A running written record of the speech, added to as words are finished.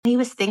He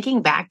was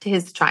thinking back to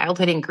his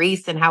childhood in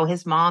Greece and how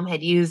his mom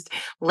had used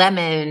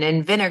lemon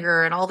and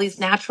vinegar and all these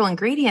natural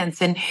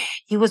ingredients. And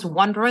he was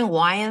wondering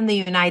why in the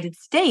United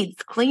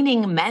States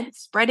cleaning meant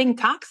spreading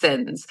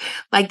toxins.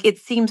 Like it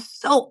seems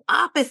so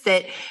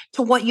opposite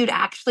to what you'd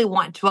actually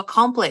want to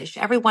accomplish.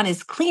 Everyone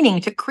is cleaning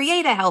to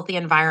create a healthy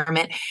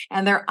environment,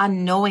 and they're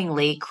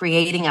unknowingly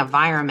creating an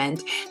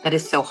environment that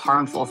is so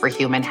harmful for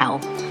human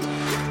health.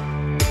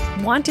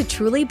 Want to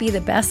truly be the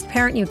best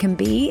parent you can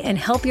be and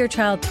help your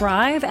child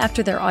thrive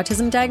after their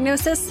autism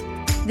diagnosis?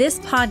 This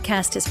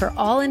podcast is for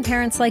all-in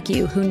parents like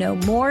you who know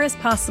more is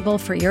possible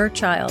for your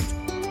child.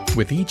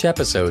 With each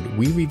episode,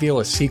 we reveal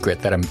a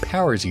secret that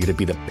empowers you to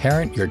be the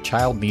parent your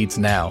child needs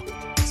now,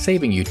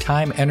 saving you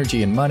time,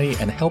 energy, and money,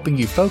 and helping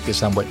you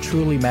focus on what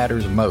truly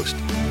matters most,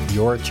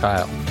 your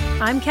child.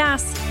 I'm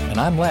Cass. And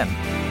I'm Len.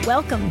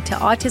 Welcome to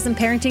Autism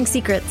Parenting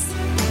Secrets.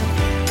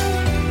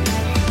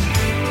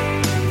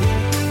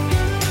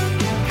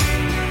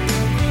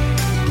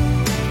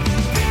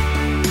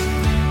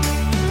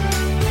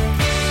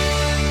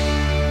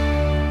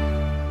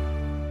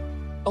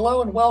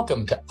 Hello and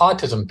welcome to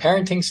Autism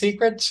Parenting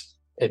Secrets.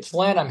 It's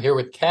Len. I'm here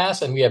with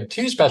Cass, and we have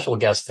two special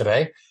guests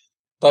today.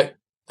 But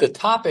the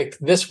topic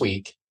this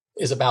week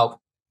is about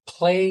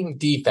playing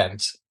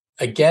defense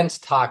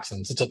against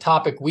toxins. It's a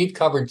topic we've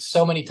covered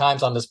so many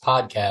times on this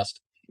podcast,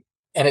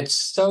 and it's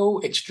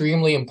so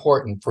extremely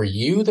important for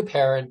you, the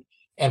parent,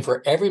 and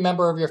for every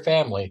member of your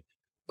family.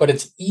 But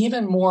it's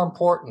even more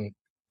important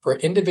for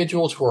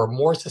individuals who are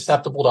more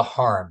susceptible to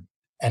harm,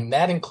 and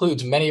that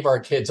includes many of our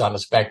kids on the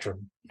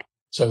spectrum.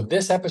 So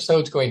this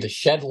episode is going to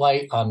shed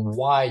light on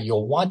why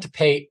you'll want to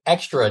pay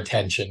extra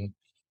attention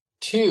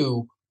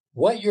to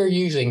what you're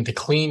using to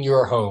clean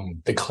your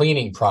home, the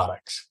cleaning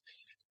products.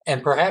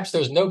 And perhaps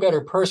there's no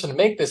better person to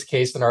make this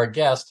case than our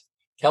guest,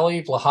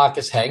 Kelly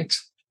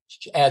Vlahakis-Hanks.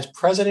 As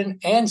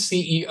president and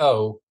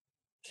CEO,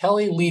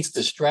 Kelly leads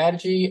the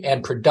strategy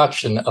and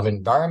production of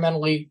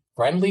environmentally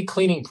friendly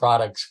cleaning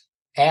products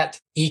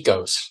at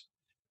Ecos.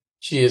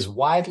 She is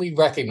widely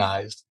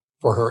recognized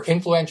for her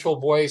influential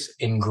voice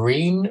in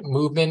green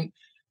movement,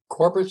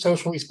 corporate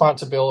social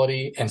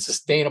responsibility, and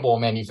sustainable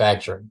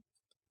manufacturing.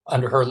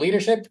 Under her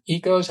leadership,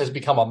 Ecos has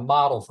become a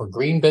model for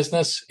green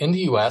business in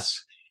the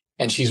U.S.,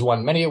 and she's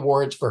won many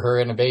awards for her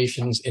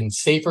innovations in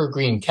safer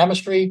green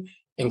chemistry,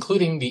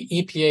 including the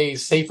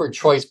EPA's Safer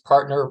Choice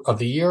Partner of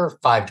the Year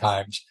 5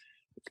 times.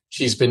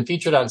 She's been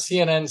featured on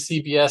CNN,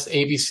 CBS,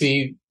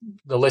 ABC,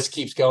 the list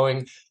keeps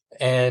going,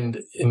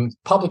 and in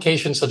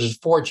publications such as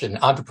Fortune,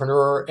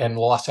 Entrepreneur, and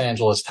Los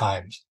Angeles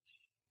Times.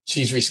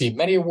 She's received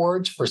many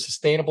awards for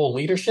sustainable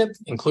leadership,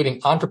 including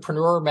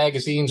Entrepreneur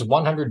Magazine's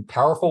 100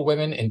 Powerful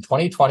Women in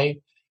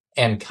 2020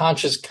 and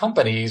Conscious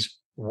Company's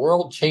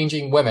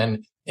World-Changing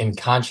Women in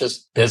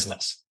Conscious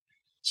Business.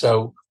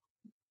 So,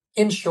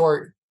 in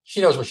short,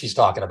 she knows what she's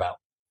talking about.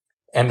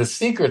 And the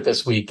secret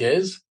this week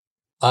is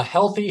a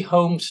healthy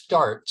home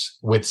starts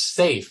with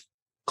safe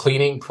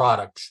cleaning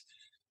products.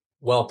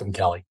 Welcome,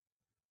 Kelly.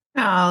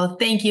 Oh,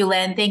 thank you,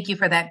 Len. Thank you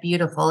for that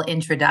beautiful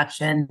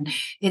introduction.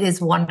 It is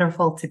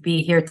wonderful to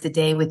be here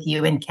today with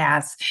you and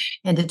Cass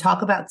and to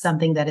talk about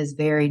something that is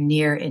very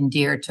near and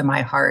dear to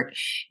my heart,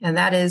 and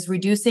that is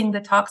reducing the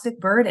toxic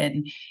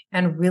burden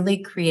and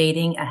really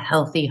creating a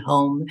healthy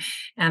home.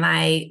 And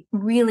I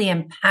really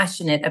am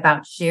passionate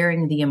about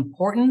sharing the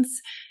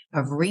importance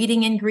of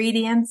reading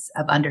ingredients,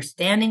 of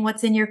understanding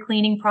what's in your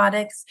cleaning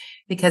products,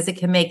 because it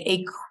can make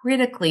a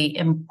critically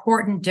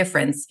important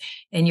difference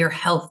in your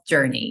health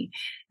journey.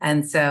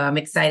 And so I'm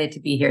excited to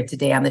be here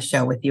today on the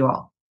show with you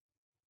all.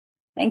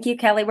 Thank you,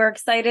 Kelly. We're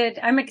excited.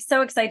 I'm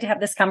so excited to have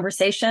this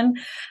conversation.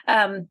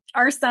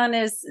 Our son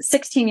is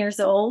 16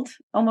 years old,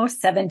 almost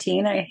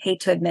 17. I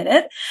hate to admit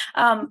it.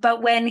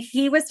 But when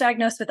he was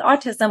diagnosed with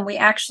autism, we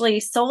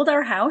actually sold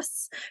our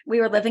house. We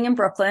were living in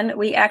Brooklyn.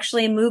 We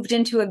actually moved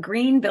into a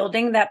green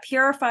building that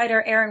purified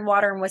our air and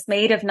water and was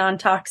made of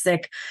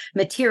non-toxic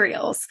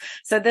materials.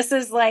 So this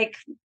is like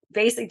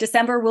basically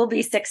December will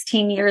be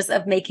 16 years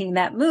of making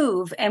that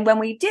move. And when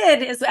we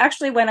did is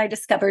actually when I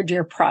discovered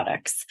your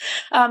products.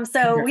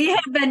 So we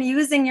have been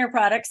using your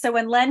products. So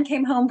when Len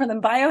came home from the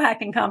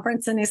biohacking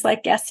conference and he's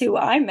like, guess who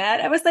I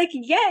met? I was like,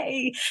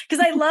 yay.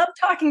 Because I love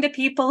talking to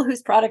people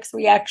whose products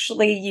we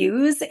actually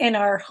use in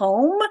our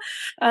home,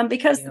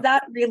 because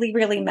that really,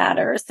 really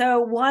matters.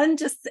 So one,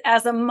 just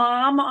as a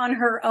mom on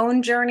her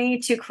own journey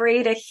to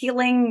create a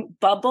healing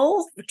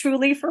bubble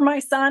truly for my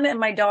son and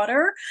my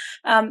daughter.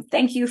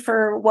 Thank you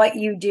for what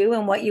you do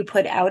and what you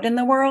put out in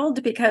the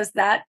world, because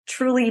that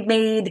truly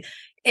made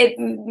it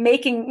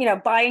making,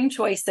 buying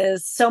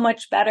choices so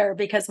much better.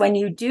 Because when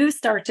you do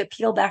start to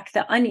peel back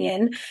the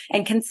onion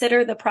and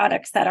consider the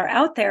products that are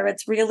out there,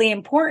 it's really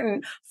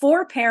important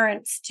for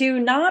parents to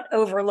not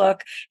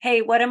overlook,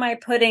 hey, what am I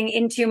putting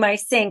into my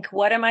sink?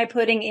 What am I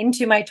putting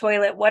into my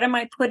toilet? What am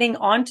I putting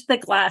onto the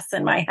glass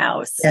in my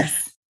house?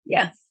 Yes.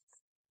 Yeah.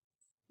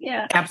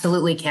 Yeah,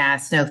 absolutely,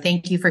 Cass. No,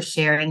 thank you for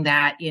sharing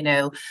that.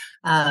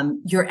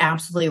 You're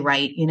absolutely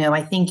right.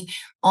 I think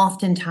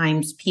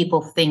oftentimes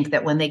people think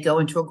that when they go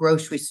into a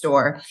grocery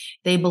store,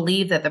 they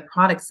believe that the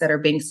products that are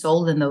being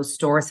sold in those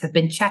stores have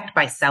been checked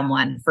by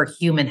someone for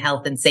human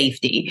health and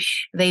safety.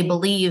 They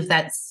believe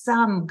that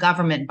some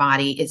government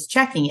body is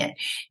checking it.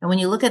 And when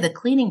you look at the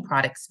cleaning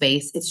product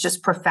space, it's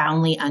just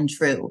profoundly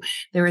untrue.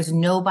 There is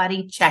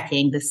nobody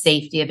checking the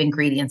safety of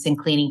ingredients in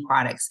cleaning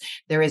products.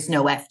 There is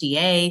no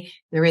FDA.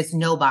 There is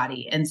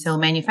nobody. And so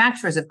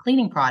manufacturers of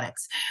cleaning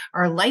products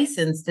are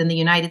licensed in the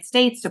United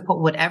States to put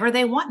whatever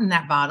they want in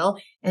that bottle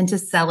and to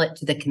sell it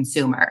to the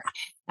consumer.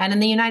 And in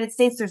the United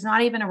States, there's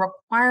not even a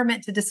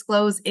requirement to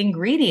disclose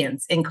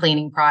ingredients in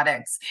cleaning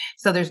products.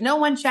 So there's no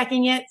one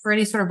checking it for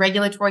any sort of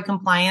regulatory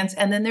compliance.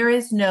 And then there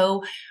is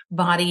no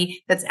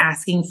body that's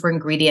asking for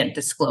ingredient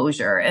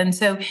disclosure. And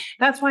so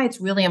that's why it's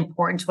really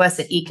important to us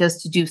at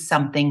ECOS to do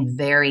something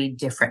very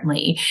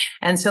differently.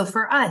 And so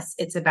for us,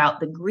 it's about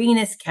the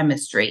greenest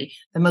chemistry,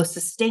 the most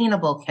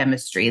sustainable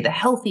chemistry, the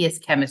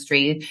healthiest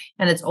chemistry,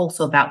 and it's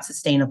also about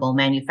sustainable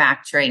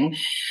manufacturing.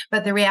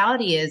 But the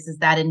reality is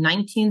that in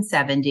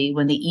 1970,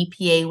 when the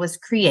EPA was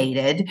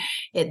created,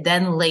 it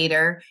then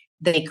later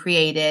they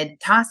created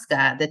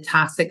TSCA, the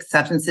Toxic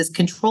Substances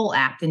Control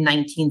Act, in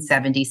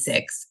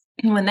 1976.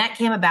 And when that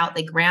came about,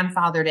 they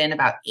grandfathered in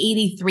about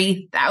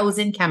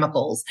 83,000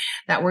 chemicals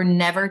that were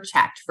never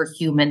checked for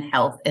human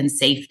health and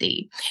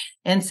safety.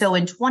 And so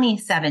in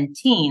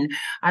 2017,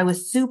 I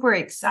was super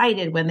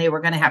excited when they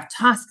were going to have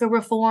TSCA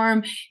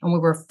reform, and we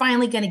were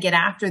finally going to get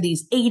after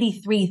these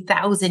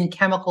 83,000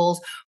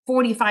 chemicals,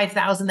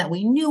 45,000 that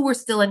we knew were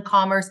still in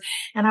commerce.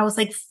 And I was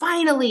like,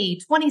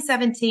 finally,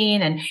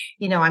 2017. And,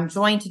 I'm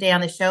joined today on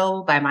the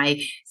show by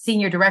my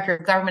senior director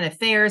of government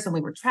affairs, and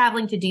we were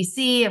traveling to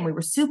DC and we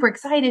were super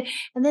excited.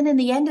 And then in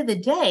the end of the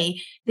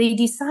day, they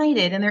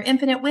decided in their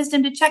infinite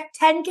wisdom to check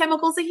 10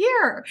 chemicals a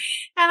year.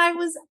 And I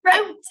was, 10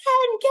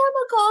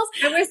 chemicals.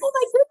 Oh my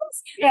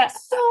goodness. Yeah.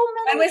 So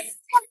many.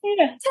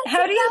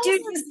 How do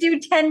you do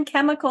 10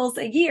 chemicals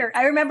a year?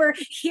 I remember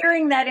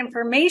hearing that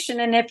information.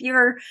 And if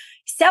you're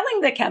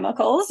selling the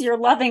chemicals, you're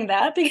loving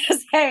that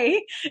because,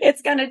 hey,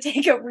 it's going to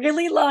take a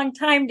really long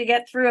time to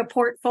get through a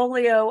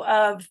portfolio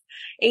of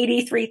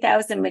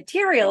 83,000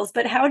 materials.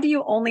 But how do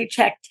you only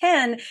check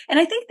 10? And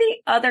I think the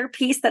other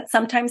piece that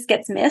sometimes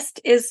gets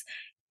missed is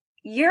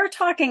you're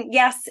talking,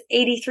 yes,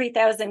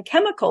 83,000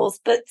 chemicals,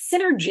 but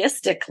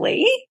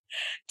synergistically,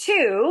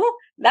 too,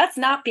 that's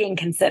not being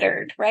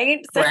considered, right?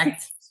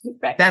 Correct.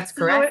 Right. That's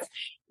correct.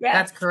 Yeah.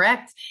 That's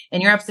correct.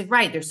 And you're absolutely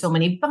right. There's so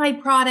many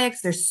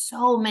byproducts. There's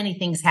so many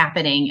things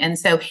happening. And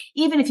so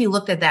even if you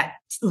looked at that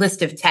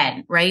list of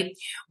 10, right?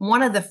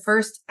 One of the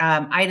first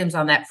items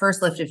on that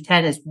first list of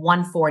 10 is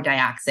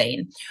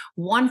 1,4-dioxane.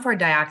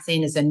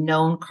 1,4-dioxane is a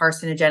known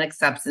carcinogenic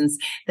substance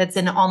that's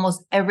in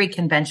almost every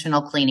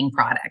conventional cleaning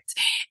product.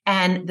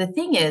 And the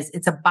thing is,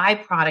 it's a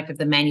byproduct of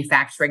the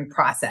manufacturing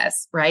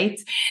process, right?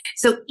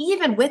 So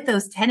even with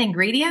those 10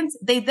 ingredients,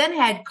 they then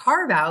had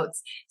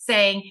carve-outs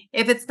saying,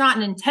 if it's not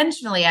an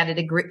intentionally added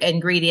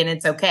ingredient,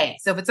 it's okay.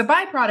 So if it's a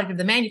byproduct of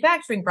the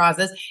manufacturing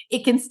process,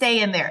 it can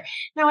stay in there.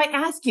 Now I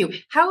ask you,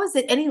 how is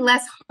it any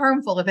less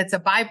harmful if it's a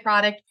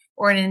byproduct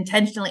or an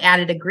intentionally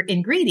added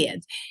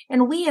ingredient?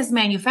 And we as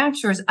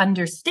manufacturers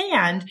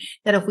understand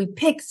that if we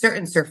pick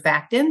certain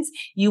surfactants,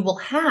 you will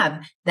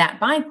have that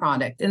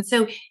byproduct. And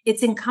so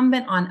it's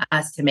incumbent on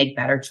us to make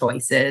better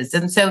choices.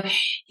 And so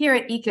here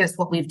at ECOS,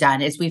 what we've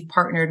done is we've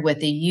partnered with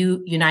the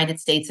United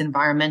States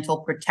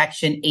Environmental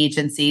Protection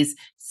Agency's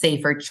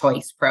Safer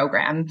Choice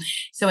program.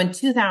 So in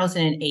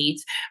 2008,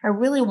 I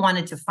really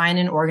wanted to find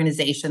an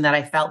organization that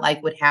I felt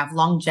like would have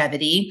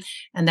longevity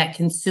and that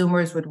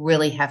consumers would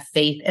really have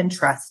faith and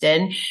trust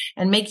in,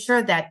 and make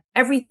sure that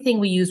everything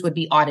we use would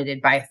be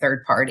audited by a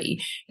third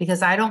party,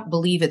 because I don't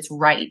believe it's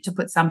right to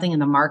put something in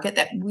the market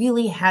that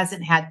really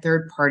hasn't had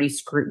third party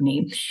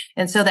scrutiny.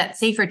 And so that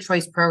Safer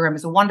Choice program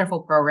is a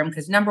wonderful program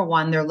because number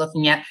one, they're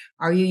looking at,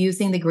 are you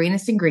using the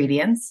greenest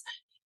ingredients?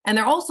 And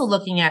they're also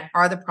looking at,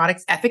 are the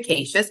products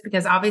efficacious?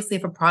 Because obviously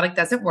if a product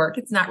doesn't work,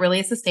 it's not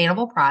really a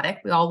sustainable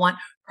product. We all want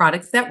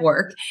products that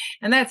work.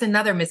 And that's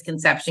another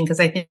misconception,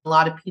 because I think a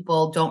lot of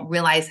people don't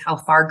realize how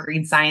far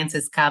green science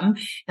has come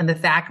and the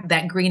fact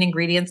that green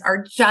ingredients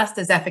are just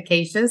as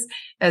efficacious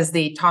as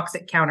the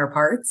toxic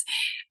counterparts.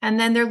 And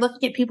then they're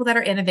looking at people that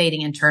are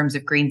innovating in terms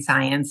of green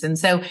science. And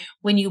so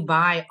when you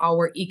buy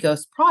our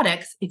ECOS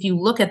products, if you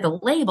look at the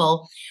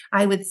label,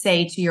 I would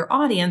say to your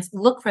audience,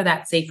 look for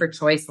that Safer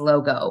Choice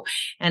logo.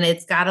 And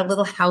it's got a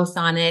little house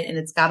on it, and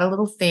it's got a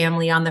little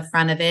family on the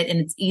front of it, and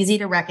it's easy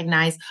to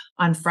recognize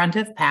on front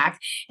of pack.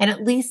 And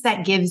at least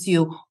that gives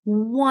you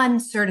one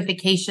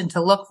certification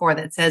to look for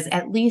that says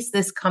at least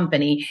this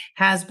company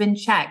has been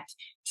checked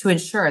to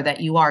ensure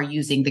that you are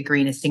using the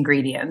greenest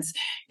ingredients,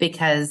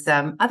 because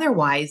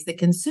otherwise the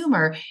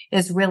consumer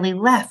is really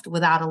left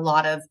without a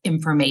lot of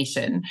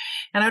information.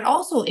 And I'd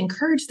also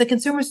encourage the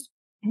consumers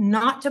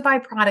not to buy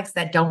products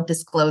that don't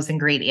disclose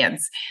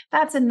ingredients.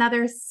 That's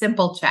another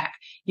simple check.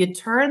 You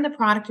turn the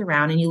product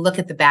around and you look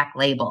at the back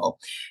label.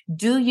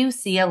 Do you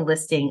see a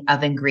listing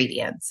of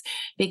ingredients?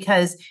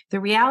 Because the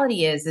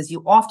reality is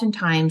you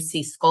oftentimes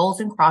see skulls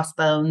and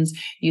crossbones,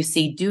 you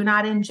see do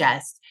not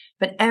ingest,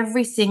 but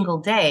every single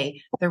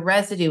day, the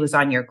residue is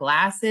on your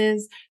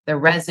glasses, the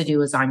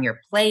residue is on your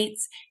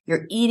plates,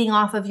 you're eating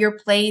off of your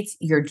plates,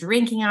 you're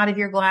drinking out of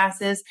your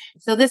glasses.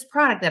 So this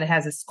product that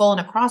has a skull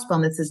and a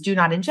crossbone that says do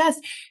not ingest,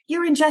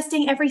 you're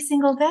ingesting every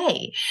single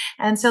day.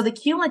 And so the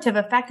cumulative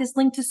effect is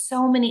linked to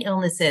so many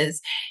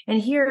illnesses.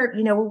 And here,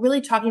 we're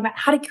really talking about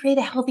how to create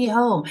a healthy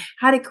home,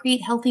 how to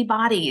create healthy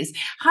bodies,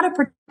 how to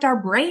protect our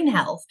brain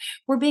health.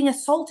 We're being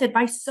assaulted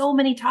by so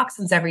many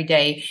toxins every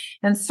day.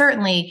 And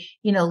certainly,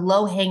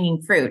 low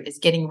hanging fruit is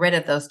getting rid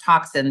of those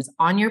toxins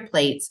on your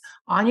plates,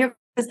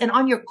 and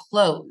on your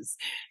clothes,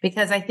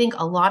 because I think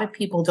a lot of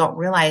people don't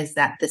realize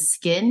that the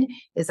skin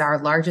is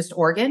our largest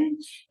organ.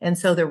 And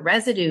so the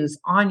residues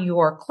on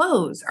your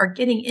clothes are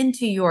getting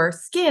into your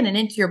skin and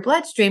into your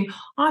bloodstream,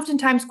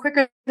 oftentimes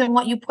quicker than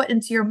what you put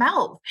into your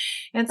mouth.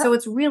 And so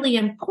it's really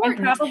important.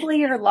 And probably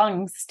your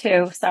lungs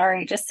too.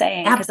 Sorry, just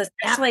saying, because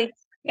especially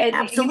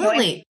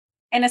absolutely.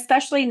 And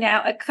especially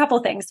now, a couple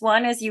things.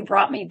 One is you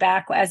brought me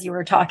back as you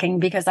were talking,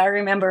 because I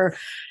remember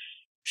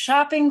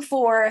shopping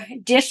for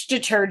dish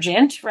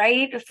detergent,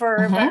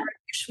 for my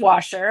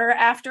dishwasher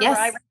after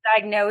I was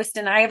diagnosed.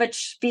 And I have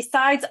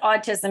besides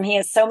autism, he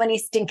has so many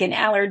stinking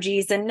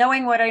allergies, and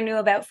knowing what I knew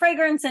about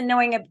fragrance and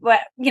knowing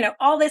what,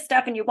 all this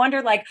stuff. And you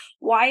wonder, like,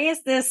 why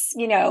is this,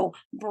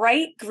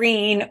 bright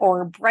green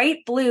or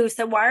bright blue?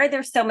 So why are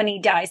there so many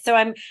dyes? So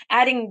I'm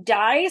adding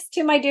dyes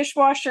to my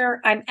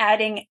dishwasher. I'm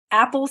adding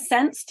apple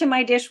scents to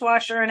my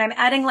dishwasher, and I'm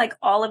adding like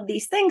all of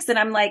these things. And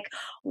I'm like,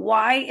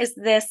 why is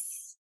this?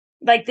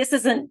 Like, this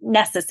isn't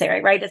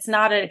necessary, right? It's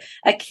not a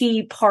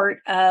key part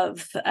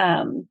of,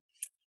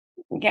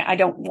 I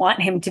don't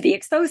want him to be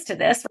exposed to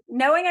this.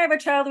 Knowing I have a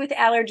child with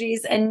allergies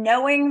and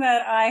knowing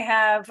that I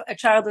have a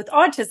child with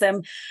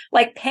autism,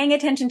 like paying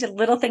attention to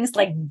little things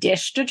like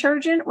dish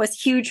detergent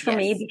was huge for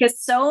me, because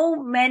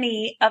so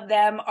many of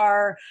them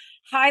are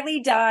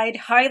highly dyed,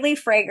 highly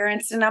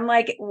fragranced. And I'm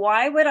like,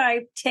 why would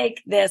I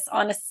take this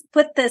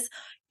put this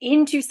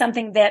into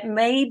something that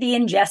may be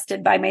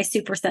ingested by my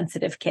super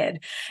sensitive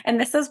kid? And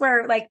this is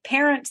where, like,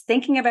 parents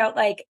thinking about,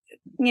 like,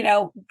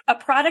 a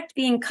product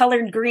being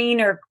colored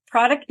green or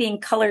product being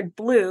colored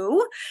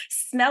blue,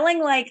 smelling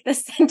like the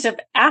scent of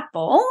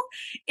apple.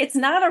 It's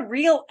not a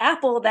real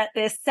apple that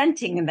is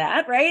scenting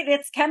that, right?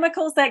 It's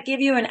chemicals that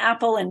give you an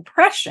apple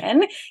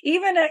impression.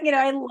 Even,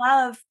 I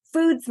love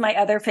food's my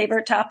other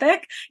favorite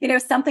topic.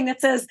 Something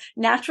that says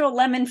natural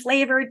lemon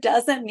flavor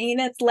doesn't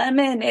mean it's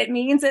lemon. It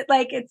means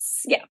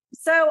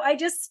So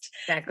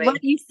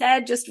what you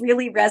said just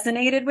really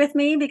resonated with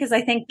me, because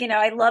I think,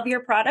 I love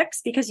your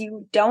products because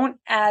you don't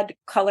add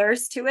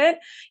colors to it.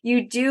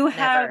 You do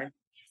have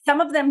Some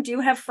of them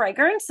do have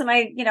fragrance. And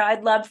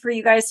I'd love for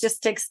you guys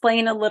just to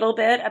explain a little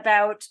bit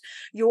about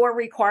your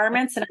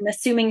requirements. And I'm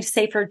assuming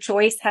Safer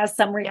Choice has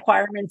some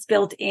requirements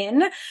built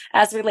in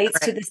as relates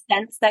to the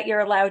scents that you're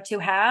allowed to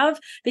have.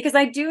 Because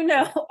I do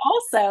know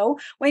also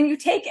when you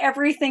take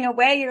everything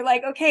away, you're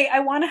like, okay, I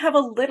want to have a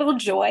little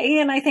joy.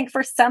 And I think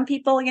for some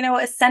people,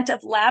 a scent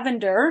of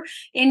lavender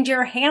in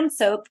your hand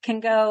soap can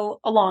go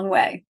a long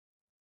way.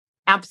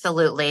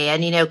 Absolutely.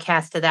 And,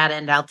 Cass, to that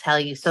end, I'll tell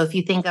you. So if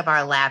you think of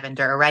our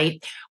lavender,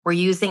 right, we're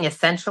using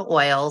essential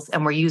oils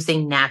and we're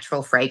using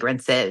natural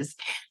fragrances.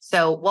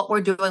 So what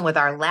we're doing with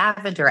our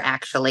lavender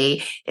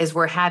actually is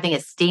we're having a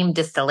steam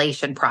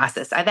distillation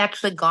process. I've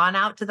actually gone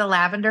out to the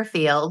lavender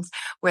fields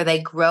where they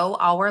grow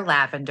our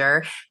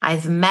lavender.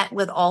 I've met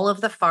with all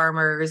of the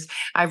farmers.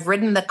 I've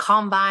ridden the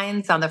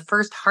combines on the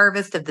first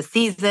harvest of the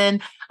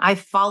season. I've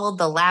followed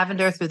the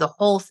lavender through the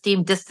whole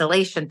steam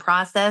distillation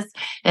process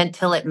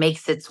until it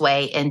makes its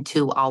way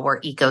into our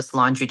Ecos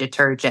laundry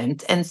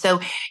detergent. And so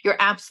you're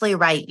absolutely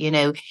right.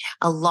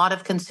 A lot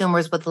of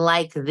consumers would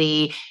like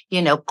the,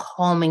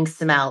 calming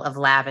smell of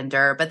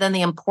lavender. But then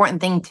the important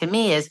thing to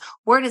me is,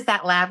 where does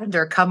that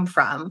lavender come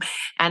from?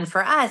 And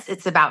for us,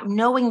 it's about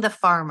knowing the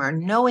farmer,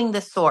 knowing the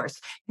source,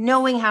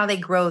 knowing how they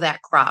grow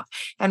that crop,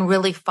 and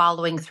really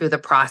following through the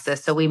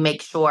process. So we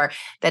make sure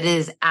that it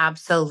is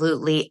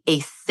absolutely a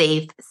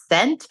safe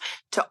scent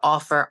to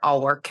offer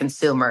our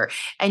consumer.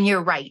 And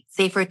you're right.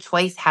 Safer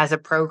Choice has a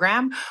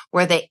program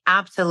where they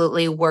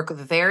absolutely work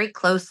very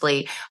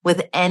closely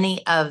with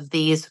any of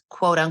these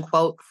quote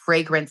unquote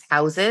fragrance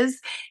houses,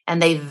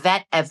 and they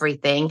vet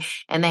everything,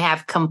 and they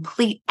have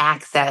complete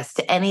access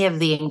to any of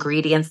the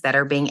ingredients that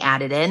are being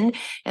added in.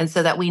 And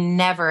so that we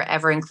never,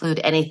 ever include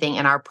anything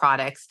in our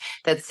products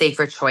that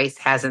Safer Choice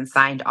hasn't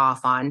signed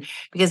off on.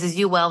 Because as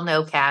you well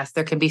know, Cass,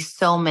 there can be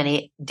so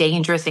many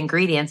dangerous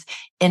ingredients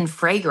in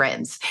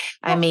fragrance.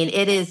 I mean,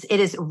 it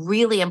is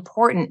really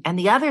important. And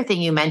the other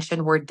thing you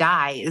mentioned were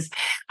dyes.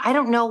 I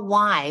don't know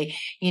why,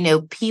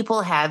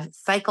 people have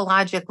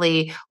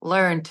psychologically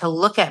learned to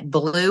look at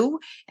blue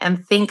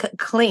and think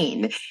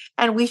clean.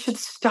 And we should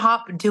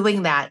stop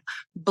doing that.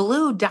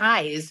 Blue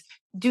dyes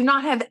do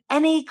not have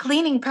any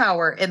cleaning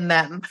power in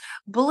them.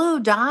 Blue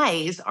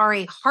dyes are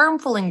a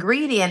harmful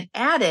ingredient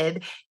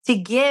added to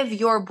give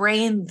your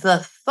brain the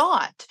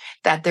thought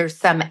that there's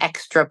some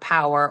extra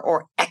power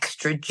or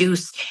extra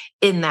juice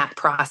in that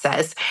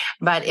process.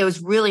 But it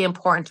was really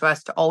important to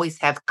us to always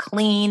have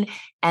clean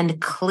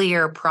and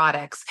clear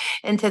products.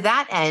 And to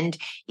that end,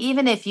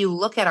 even if you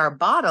look at our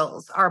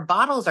bottles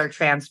are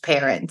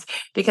transparent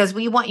because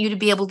we want you to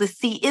be able to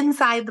see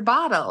inside the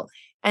bottle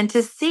and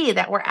to see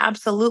that we're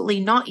absolutely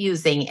not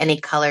using any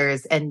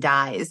colors and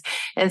dyes.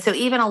 And so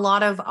even a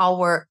lot of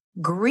our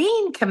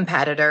green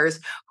competitors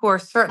who are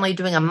certainly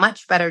doing a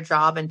much better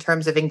job in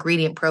terms of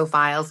ingredient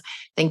profiles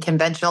than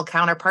conventional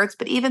counterparts,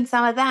 but even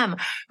some of them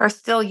are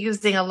still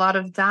using a lot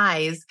of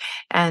dyes.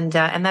 And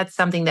that's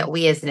something that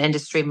we as an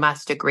industry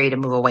must agree to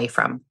move away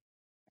from.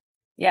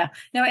 Yeah,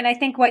 no, and I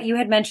think what you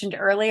had mentioned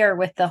earlier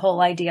with the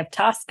whole idea of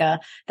TSCA,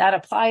 that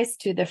applies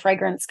to the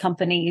fragrance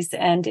companies.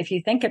 And if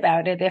you think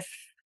about it, if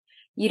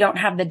you don't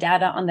have the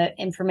data on the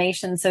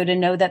information, so to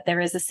know that there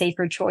is a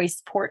safer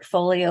choice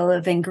portfolio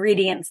of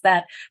ingredients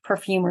that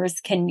perfumers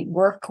can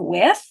work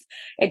with,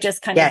 it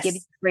just kind of gives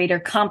you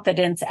greater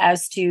confidence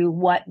as to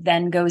what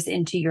then goes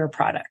into your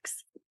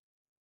products.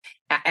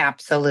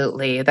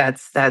 Absolutely.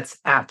 That's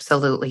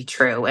absolutely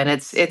true. And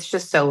it's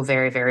just so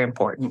very, very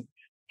important.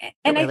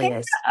 And I think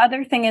the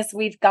other thing is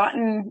we've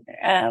gotten,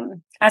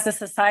 as a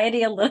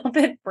society, a little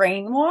bit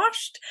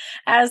brainwashed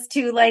as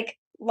to like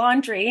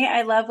laundry.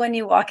 I love when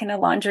you walk in a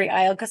laundry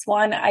aisle because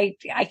one, I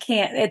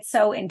can't, it's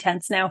so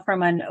intense now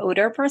from an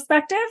odor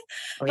perspective.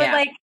 But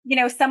like,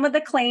 some of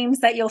the claims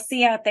that you'll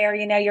see out there,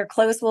 your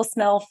clothes will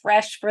smell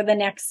fresh for the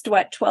next,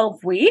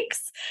 12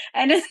 weeks.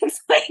 And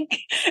it's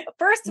like,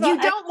 first of all,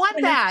 you don't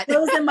want that.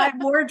 Clothes in my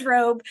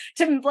wardrobe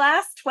to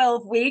last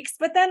 12 weeks,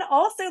 but then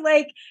also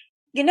like,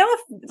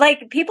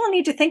 if people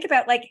need to think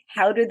about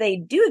how do they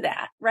do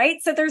that?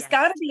 Right. So there's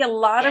got to be a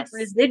lot of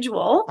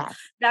residual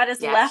that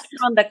is left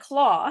on the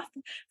cloth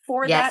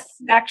for that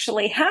to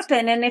actually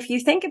happen. And if you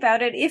think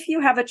about it, if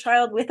you have a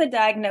child with a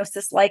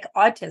diagnosis like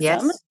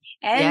autism,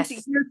 and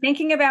you're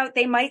thinking about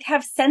they might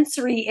have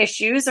sensory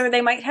issues or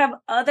they might have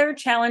other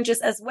challenges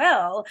as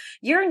well,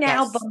 you're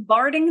now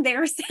bombarding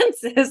their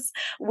senses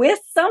with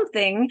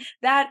something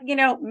that,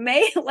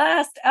 may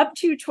last up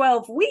to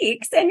 12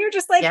 weeks. And you're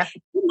just like,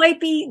 you might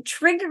be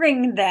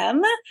triggering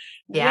them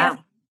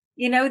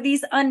with,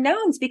 these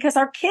unknowns because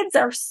our kids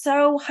are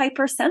so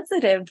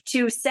hypersensitive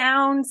to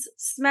sounds,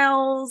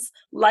 smells,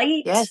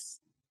 light.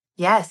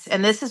 Yes.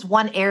 And this is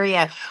one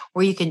area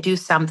where you can do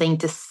something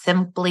to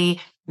simply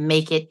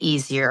make it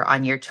easier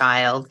on your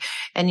child.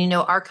 And,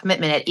 our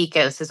commitment at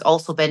ECOS has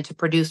also been to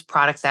produce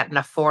products at an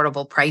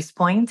affordable price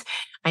point.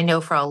 I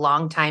know for a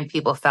long time,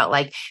 people felt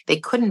like they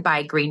couldn't buy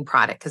a green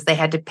product because they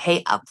had to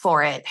pay up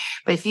for it.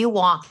 But if you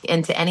walk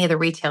into any of the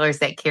retailers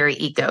that carry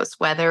ECOS,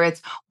 whether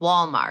it's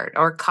Walmart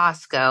or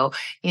Costco,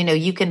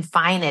 you can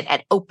find it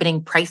at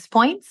opening price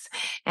points.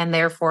 And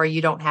therefore,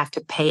 you don't have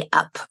to pay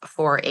up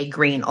for a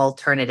green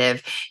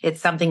alternative.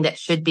 It's something that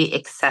should be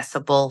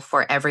accessible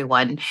for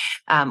everyone.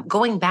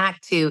 Going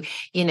back to,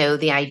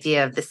 the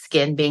idea of the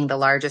skin being the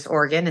largest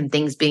organ and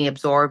things being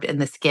absorbed in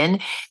the skin.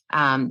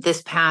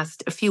 This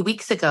past a few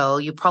weeks ago,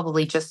 you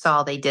probably just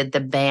saw they did the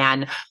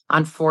ban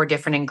on 4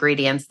 different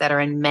ingredients that are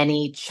in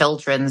many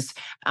children's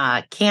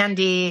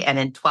candy and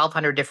in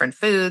 1,200 different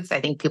foods.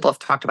 I think people have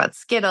talked about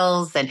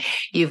Skittles, and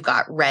you've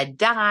got red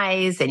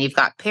dyes and you've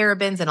got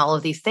parabens and all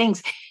of these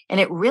things. And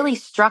it really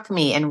struck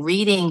me in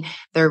reading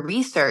their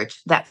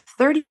research that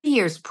 30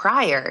 years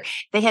prior,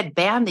 they had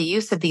banned the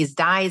use of these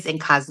dyes in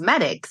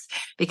cosmetics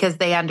because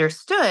they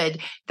understood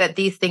that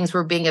these things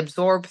were being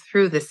absorbed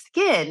through the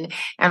skin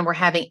and were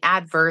having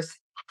adverse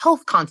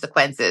health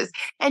consequences.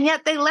 And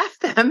yet they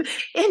left them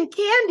in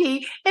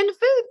candy and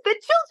food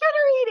that children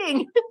are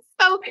eating.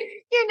 So,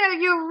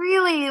 you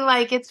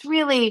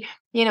really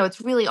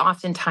it's really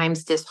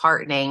oftentimes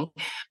disheartening.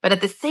 But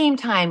at the same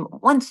time,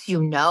 once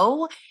you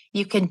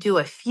can do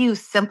a few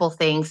simple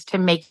things to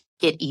make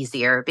it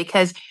easier,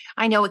 because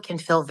I know it can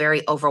feel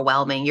very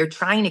overwhelming. You're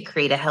trying to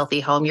create a healthy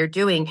home. You're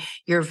doing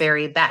your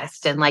very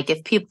best. And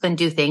if people can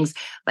do things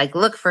like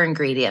look for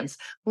ingredients,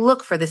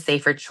 look for the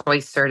Safer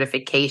Choice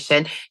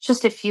certification,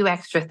 just a few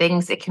extra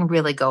things, it can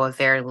really go a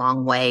very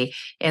long way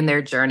in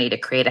their journey to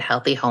create a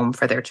healthy home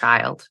for their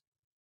child.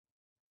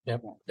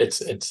 Yep.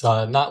 It's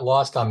not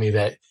lost on me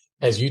that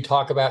as you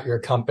talk about your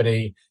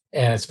company,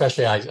 and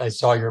especially I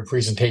saw your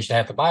presentation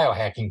at the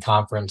biohacking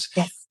conference,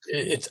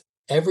 it's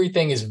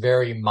everything is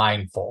very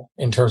mindful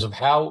in terms of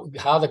how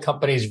the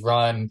companies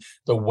run,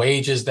 the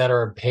wages that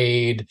are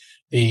paid,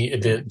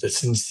 the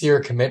sincere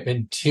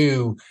commitment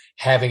to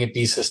having it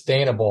be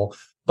sustainable.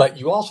 But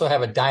you also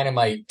have a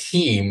dynamite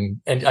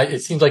team, and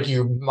it seems like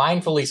you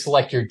mindfully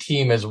select your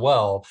team as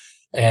well.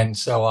 And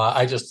so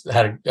I just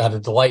had a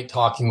delight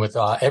talking with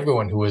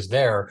everyone who was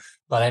there.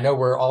 But I know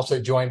we're also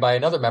joined by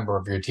another member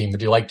of your team.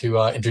 Would you like to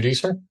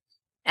introduce her?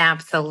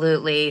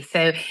 Absolutely.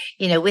 So,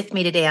 with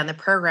me today on the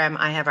program,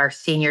 I have our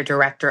Senior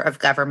Director of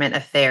Government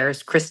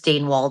Affairs,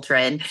 Christine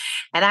Waldron.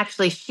 And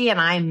actually, she and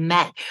I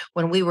met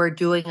when we were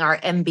doing our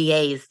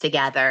MBAs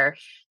together.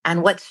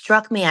 And what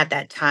struck me at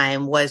that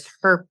time was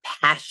her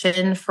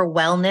passion for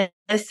wellness.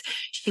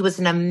 She was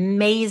an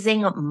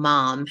amazing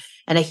mom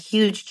and a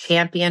huge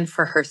champion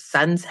for her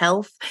son's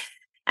health.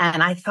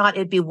 And I thought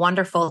it'd be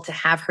wonderful to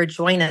have her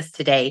join us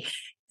today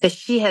because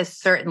she has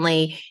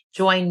certainly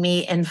joined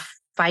me in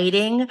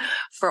fighting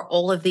for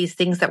all of these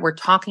things that we're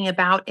talking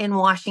about in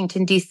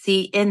Washington,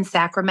 D.C., in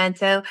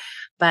Sacramento.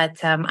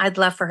 But I'd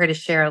love for her to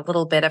share a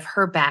little bit of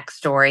her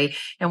backstory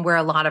and where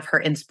a lot of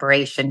her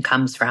inspiration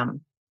comes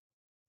from.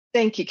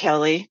 Thank you,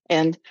 Kelly.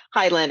 And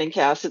hi, Len and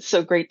Cass. It's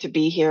so great to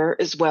be here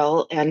as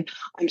well. And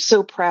I'm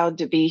so proud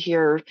to be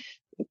here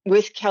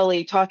with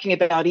Kelly talking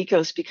about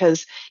ECOS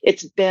because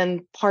it's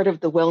been part of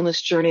the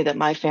wellness journey that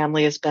my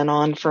family has been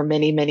on for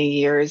many, many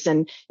years.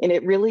 And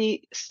it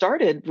really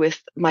started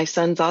with my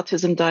son's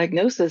autism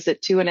diagnosis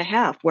at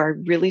 2.5, where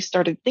I really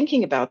started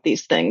thinking about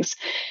these things.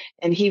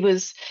 And he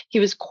was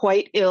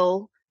quite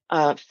ill.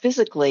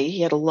 Physically,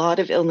 he had a lot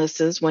of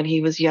illnesses when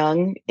he was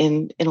young,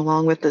 and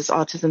along with this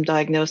autism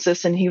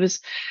diagnosis, and he was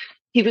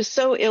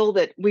so ill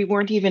that we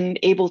weren't even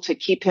able to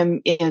keep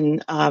him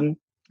in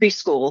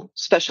preschool,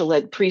 special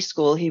ed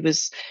preschool.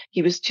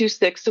 He was too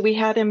sick, so we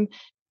had him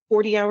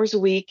 40 hours a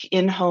week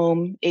in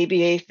home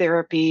ABA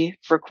therapy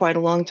for quite a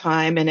long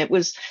time. And it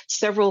was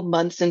several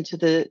months into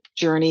the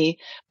journey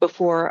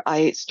before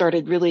I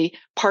started really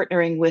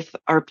partnering with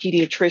our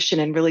pediatrician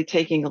and really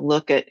taking a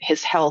look at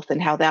his health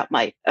and how that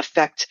might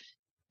affect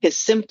his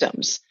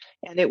symptoms.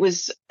 And it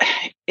was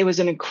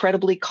an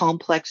incredibly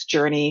complex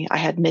journey. I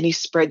had many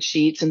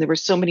spreadsheets and there were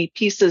so many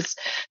pieces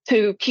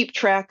to keep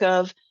track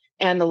of.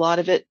 And a lot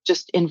of it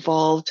just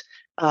involved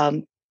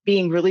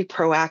being really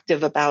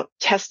proactive about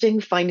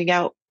testing, finding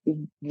out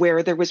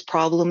where there was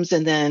problems,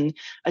 and then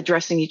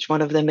addressing each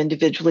one of them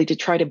individually to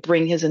try to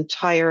bring his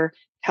entire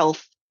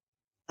health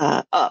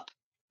up.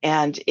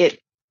 And it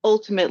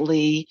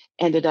ultimately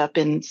ended up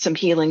in some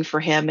healing for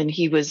him. And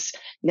he was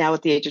now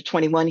at the age of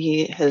 21,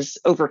 he has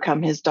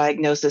overcome his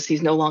diagnosis.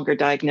 He's no longer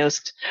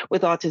diagnosed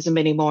with autism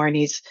anymore, and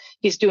he's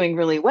doing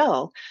really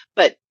well.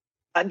 But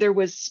there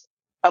was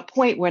a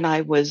point when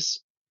I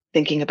was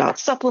thinking about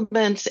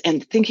supplements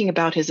and thinking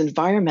about his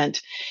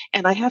environment.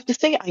 And I have to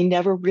say, I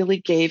never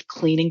really gave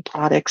cleaning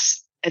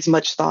products as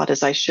much thought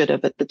as I should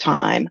have at the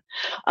time.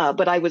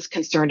 But I was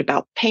concerned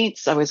about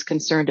paints. I was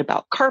concerned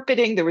about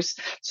carpeting. There was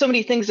so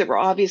many things that were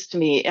obvious to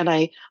me. And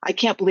I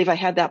can't believe I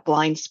had that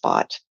blind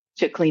spot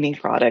to cleaning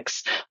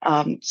products.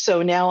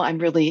 So now I'm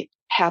really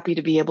happy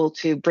to be able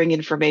to bring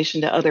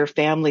information to other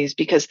families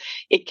because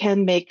it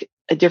can make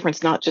a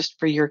difference, not just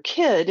for your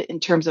kid in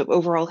terms of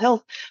overall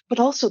health, but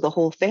also the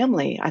whole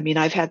family. I mean,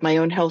 I've had my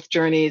own health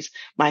journeys,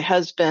 my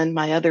husband,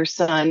 my other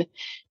son,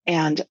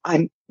 and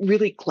I'm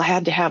really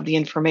glad to have the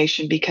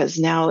information because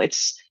now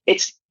it's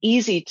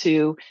easy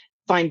to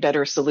find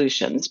better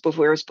solutions,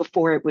 whereas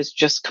before it was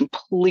just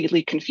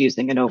completely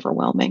confusing and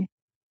overwhelming.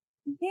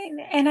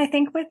 And I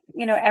think with,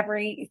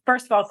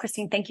 first of all,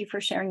 Christine, thank you for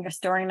sharing your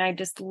story. And I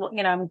just,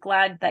 I'm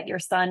glad that your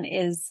son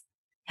is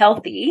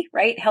healthy,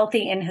 right?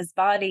 Healthy in his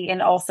body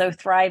and also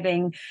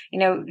thriving.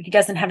 He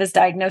doesn't have his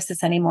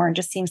diagnosis anymore and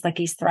just seems like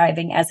he's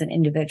thriving as an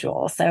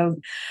individual. So,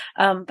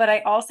 but I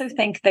also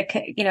think that,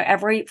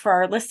 for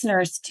our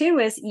listeners too,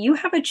 is you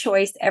have a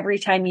choice every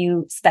time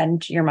you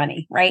spend your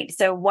money, right?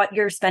 So what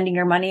you're spending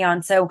your money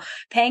on. So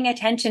paying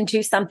attention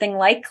to something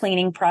like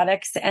cleaning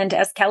products. And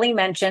as Kelly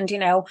mentioned,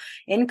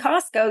 in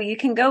Costco, you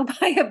can go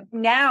buy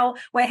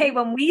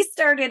when we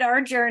started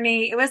our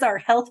journey, it was our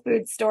health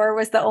food store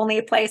was the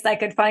only place I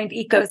could find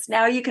ECOS.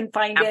 Now you can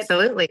find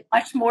Absolutely. It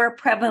much more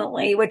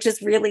prevalently, which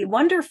is really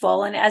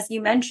wonderful. And as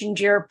you mentioned,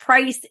 your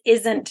price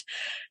isn't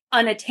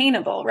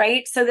unattainable,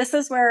 right? So this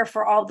is where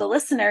for all the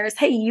listeners,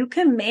 hey, you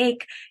can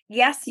make,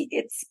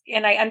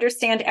 and I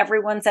understand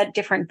everyone's at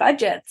different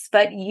budgets,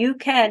 but you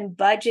can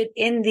budget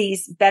in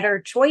these better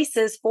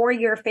choices for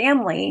your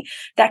family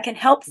that can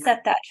help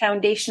set that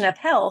foundation of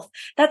health.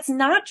 That's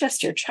not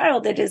just your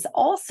child. It is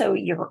also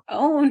your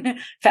own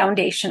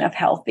foundation of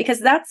health, because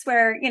that's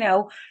where,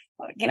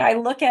 I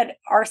look at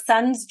our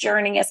son's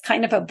journey as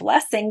kind of a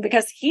blessing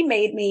because he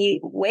made me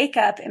wake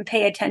up and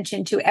pay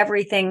attention to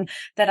everything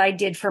that I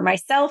did for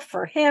myself,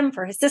 for him,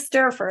 for his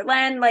sister, for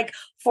Len,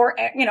 for,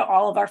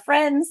 all of our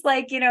friends,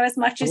 as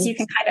much as you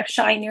can kind of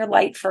shine your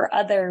light for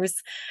others,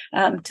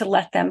 to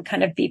let them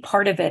kind of be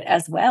part of it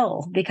as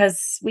well,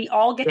 because we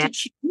all get to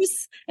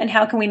choose. And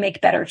how can we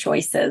make better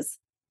choices?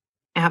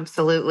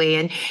 Absolutely.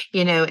 And,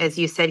 as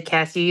you said,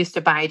 Cass, you used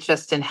to buy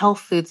just in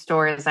health food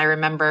stores. I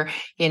remember,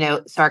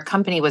 so our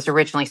company was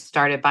originally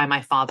started by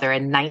my father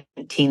in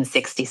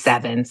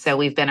 1967. So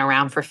we've been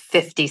around for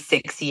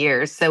 56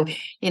 years. So,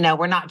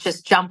 we're not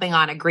just jumping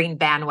on a green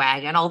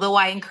bandwagon, although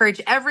I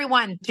encourage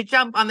everyone to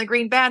jump on the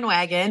green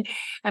bandwagon.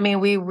 I mean,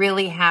 we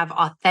really have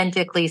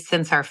authentically,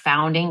 since our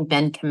founding,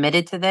 been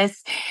committed to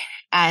this.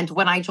 And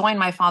when I joined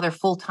my father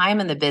full time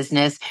in the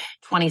business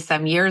 20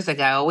 some years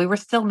ago, we were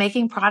still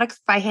making products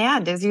by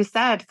hand, as you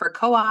said, for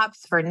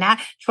co-ops, for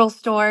natural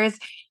stores.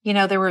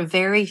 There were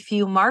very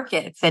few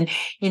markets. And,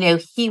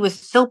 he was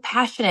so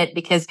passionate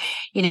because,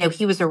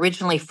 he was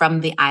originally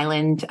from the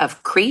island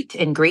of Crete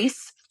in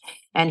Greece.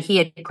 And he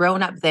had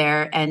grown up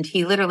there, and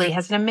he literally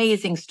has an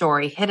amazing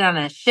story. Hid on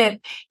a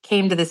ship,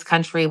 came to this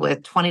country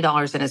with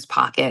 $20 in his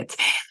pocket,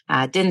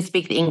 didn't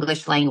speak the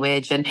English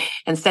language, and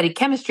studied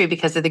chemistry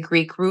because of the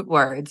Greek root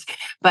words.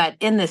 But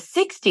in the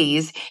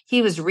 60s,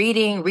 he was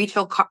reading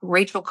Rachel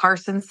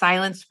Carson's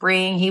Silent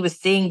Spring. He was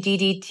seeing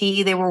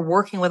DDT. They were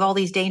working with all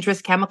these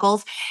dangerous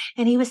chemicals.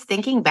 And he was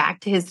thinking back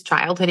to his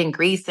childhood in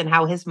Greece and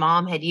how his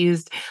mom had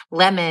used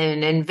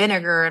lemon and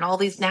vinegar and all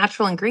these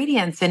natural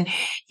ingredients. And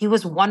he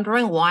was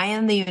wondering why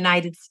in the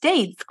United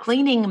States,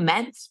 cleaning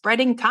meant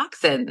spreading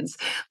toxins.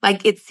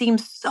 Like, it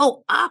seems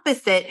so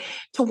opposite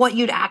to what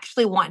you'd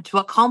actually want to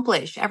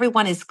accomplish.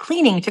 Everyone is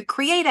cleaning to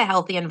create a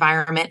healthy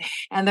environment,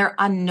 and they're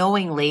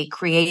unknowingly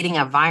creating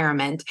an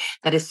environment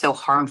that is so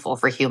harmful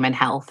for human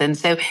health. And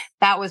so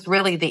that was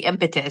really the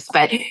impetus.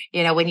 But,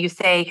 when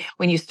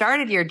you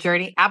started your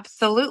journey,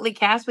 absolutely,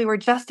 Cass, we were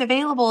just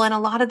available in a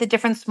lot of the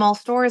different small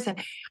stores.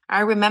 And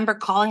I remember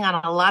calling on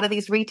a lot of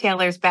these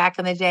retailers back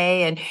in the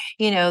day, and,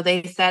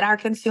 they said our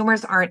consumers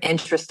aren't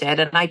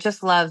interested. And I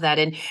just love that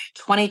in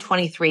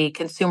 2023,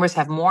 consumers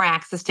have more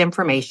access to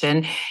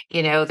information.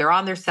 They're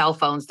on their cell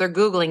phones, they're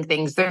Googling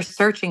things, they're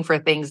searching for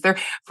things, they're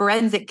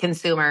forensic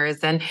consumers.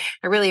 And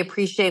I really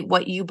appreciate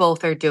what you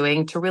both are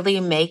doing to really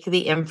make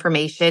the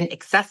information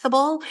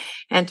accessible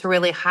and to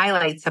really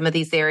highlight some of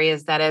these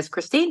areas that, as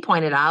Christine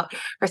pointed out,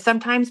 are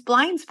sometimes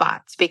blind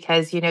spots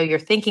because, you're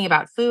thinking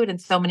about food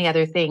and so many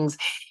other things,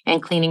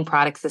 and cleaning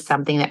products is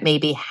something that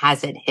maybe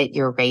hasn't hit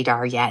your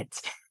radar yet.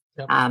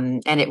 Yep.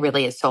 And it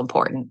really is so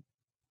important.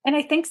 And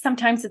I think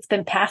sometimes it's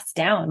been passed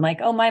down, like,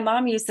 oh, my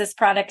mom used this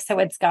product, so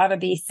it's got to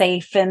be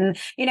safe. And,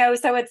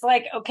 so it's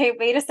like, okay,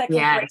 wait a second.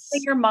 Yes.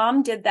 Your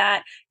mom did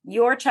that.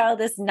 Your child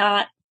is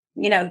not,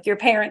 your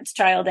parent's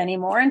child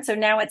anymore. And so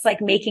now it's like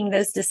making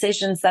those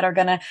decisions that are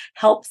going to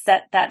help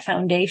set that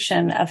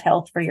foundation of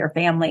health for your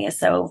family is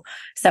so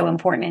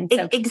important. And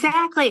so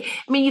exactly.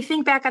 I mean, you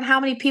think back on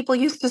how many people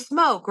used to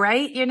smoke,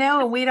 right?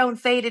 And we don't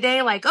say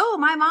today like, oh,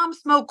 my mom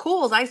smoked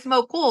Cools, I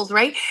smoke Cools,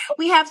 right?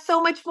 We have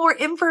so much more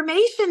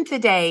information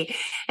today.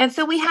 And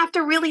so we have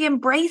to really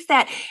embrace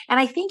that. And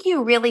I think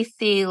you really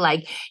see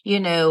like,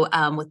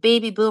 with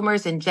baby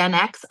boomers and Gen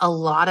X, a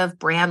lot of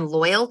brand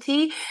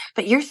loyalty,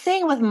 but you're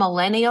seeing with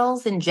millennials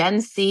and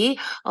Gen Z,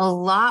 a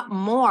lot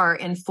more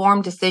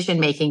informed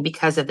decision-making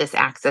because of this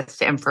access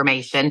to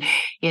information.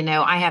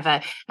 I have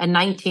a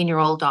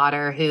 19-year-old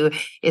daughter who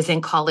is in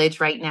college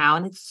right now,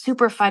 and it's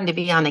super fun to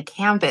be on the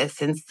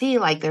campus and see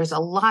like there's a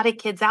lot of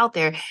kids out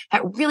there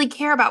that really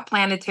care about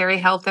planetary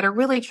health, that are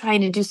really trying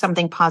to do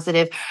something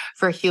positive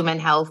for human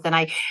health. And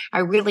I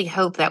really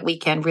hope that we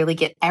can really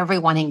get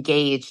everyone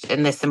engaged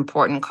in this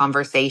important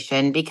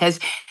conversation, because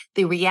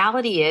the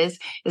reality is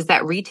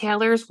that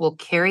retailers will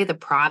carry the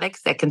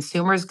products that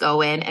consumers go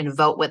in and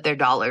vote with their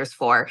dollars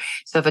for.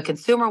 So if a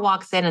consumer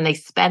walks in and they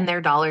spend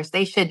their dollars,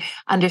 they should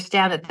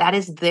understand that that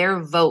is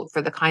their vote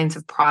for the kinds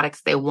of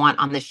products they want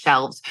on the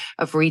shelves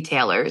of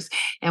retailers.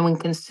 And when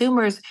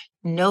consumers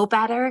know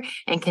better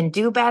and can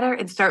do better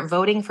and start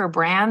voting for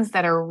brands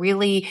that are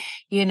really,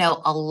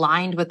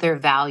 aligned with their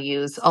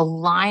values,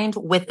 aligned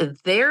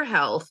with their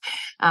health,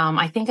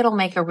 I think it'll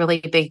make a really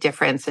big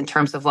difference in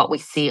terms of what we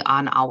see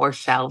on our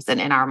shelves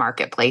and in our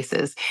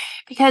marketplaces.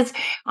 Because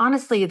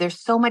honestly, there's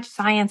so much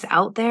science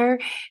out there,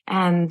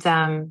 and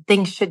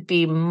things should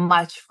be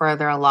much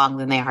further along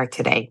than they are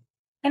today.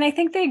 And I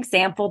think the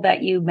example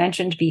that you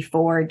mentioned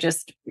before,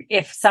 just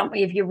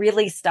if you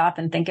really stop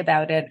and think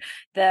about it,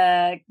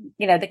 the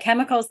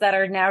chemicals that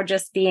are now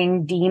just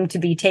being deemed to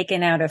be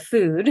taken out of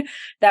food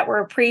that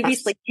were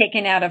previously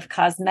taken out of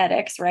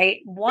cosmetics,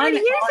 right? 30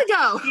 years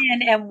ago.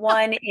 And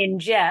one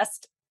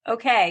ingest.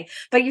 Okay.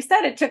 But you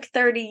said it took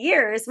 30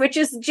 years, which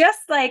is just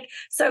like,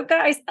 so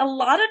guys, a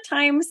lot of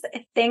times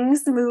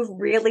things move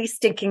really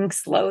stinking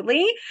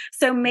slowly.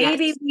 So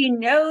maybe we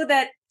know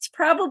that it's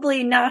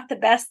probably not the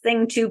best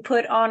thing to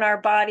put on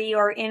our body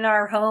or in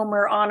our home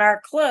or on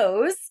our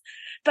clothes.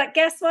 But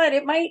guess what?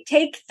 It might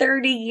take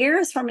 30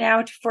 years from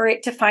now for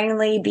it to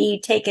finally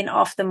be taken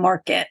off the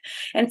market.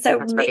 And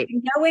so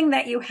knowing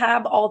that you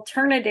have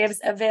alternatives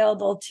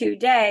available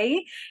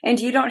today and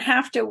you don't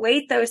have to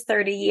wait those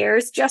 30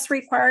 years just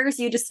requires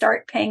you to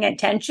start paying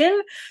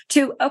attention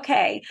to,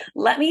 okay,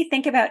 let me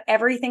think about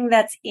everything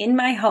that's in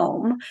my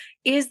home.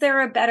 Is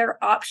there a better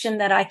option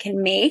that I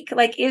can make?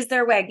 Like, is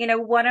there a way?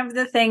 One of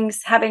the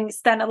things, having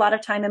spent a lot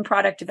of time in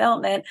product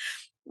development,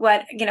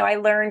 what, I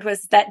learned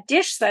was that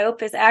dish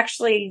soap is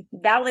actually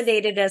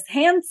validated as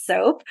hand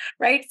soap,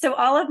 right? So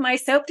all of my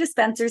soap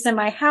dispensers in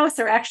my house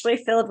are actually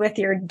filled with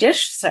your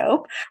dish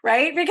soap,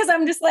 right? Because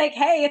I'm just like,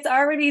 hey, it's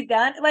already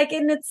done. Like,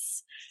 and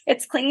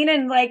it's clean,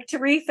 and like to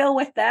refill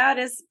with that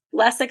is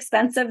less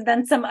expensive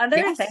than some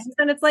other things.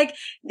 And it's like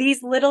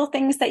these little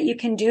things that you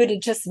can do to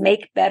just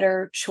make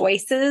better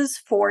choices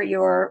for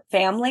your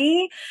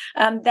family,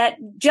 that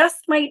just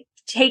might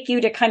take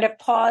you to kind of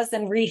pause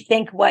and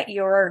rethink what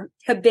your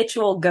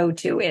habitual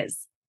go-to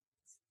is.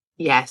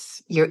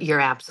 Yes, you're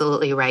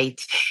absolutely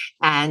right.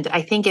 And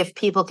I think if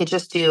people could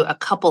just do a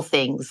couple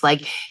things,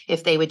 like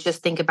if they would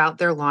just think about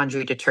their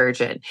laundry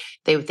detergent,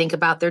 they would think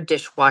about their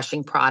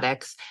dishwashing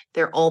products,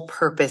 their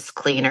all-purpose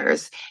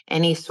cleaners,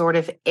 any sort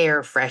of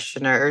air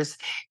fresheners,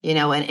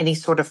 and any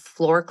sort of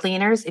floor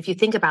cleaners. If you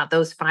think about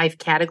those 5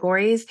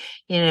 categories,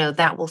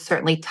 that will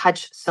certainly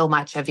touch so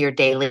much of your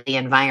daily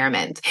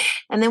environment.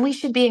 And then we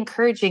should be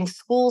encouraging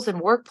schools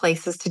and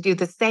workplaces to do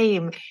the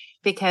same.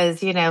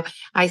 Because,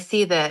 I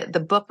see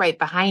the book right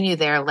behind you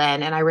there,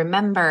 Len, and I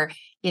remember,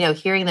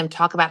 hearing them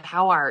talk about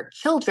how our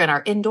children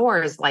are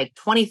indoors like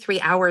 23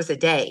 hours a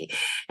day.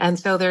 And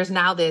so there's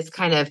now this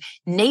kind of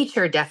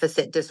nature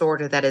deficit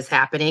disorder that is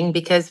happening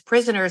because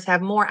prisoners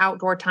have more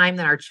outdoor time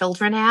than our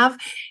children have.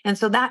 And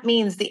so that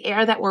means the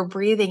air that we're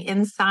breathing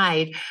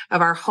inside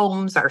of our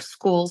homes, our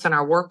schools, and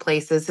our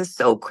workplaces is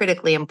so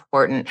critically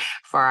important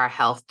for our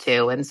health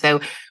too. And so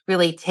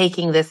really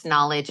taking this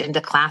knowledge into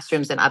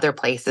classrooms and other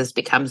places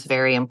becomes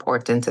very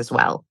important as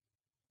well.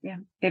 Yeah,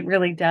 it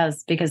really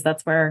does, because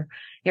that's where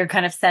you're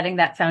kind of setting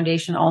that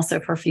foundation also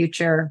for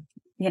future,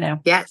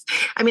 Yes.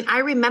 I mean, I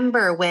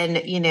remember when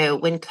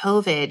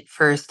COVID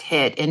first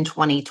hit in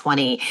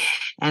 2020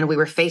 and we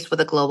were faced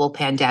with a global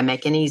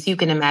pandemic. And as you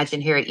can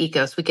imagine, here at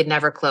ECOS, we could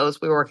never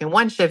close. We were working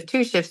 1 shift,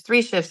 2 shifts,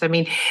 3 shifts. I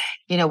mean,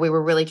 we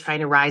were really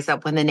trying to rise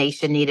up when the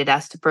nation needed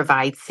us to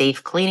provide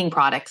safe cleaning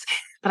products.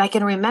 But I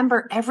can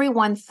remember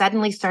everyone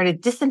suddenly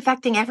started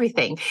disinfecting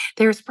everything.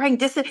 They were spraying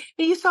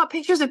you saw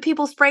pictures of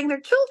people spraying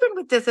their children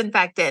with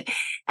disinfectant.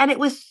 And it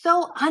was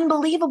so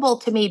unbelievable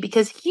to me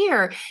because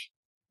here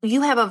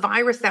you have a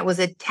virus that was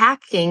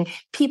attacking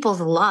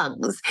people's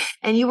lungs,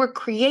 and you were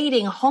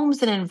creating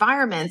homes and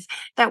environments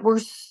that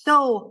were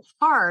so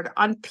hard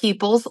on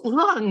people's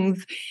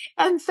lungs.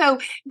 And so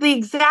the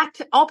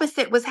exact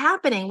opposite was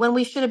happening. When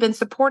we should have been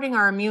supporting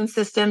our immune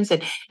systems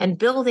and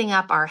building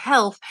up our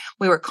health,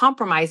 we were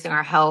compromising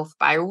our health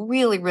by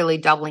really, really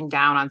doubling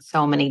down on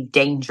so many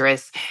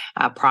dangerous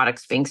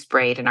products being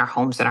sprayed in our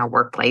homes and our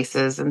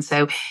workplaces. And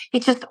so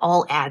it just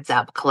all adds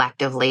up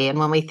collectively. And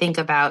when we think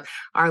about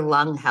our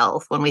lung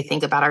health, when we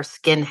think about our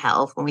skin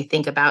health, when we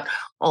think about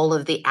all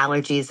of the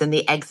allergies and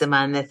the eczema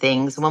and the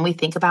things, when we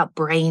think about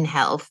brain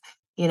health,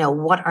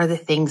 what are the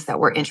things that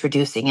we're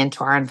introducing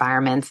into our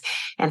environments,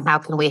 and how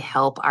can we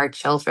help our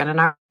children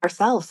and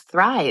ourselves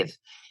thrive?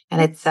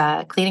 And it's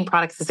cleaning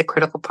products is a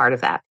critical part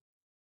of that.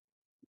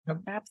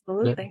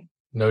 Absolutely.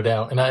 No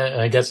doubt. And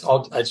I guess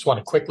I just want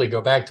to quickly go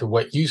back to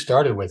what you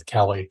started with,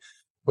 Kelly,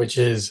 which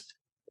is,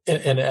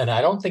 and I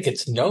don't think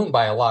it's known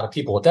by a lot of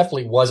people. It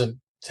definitely wasn't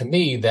to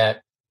me,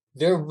 that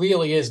there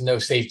really is no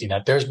safety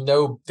net. There's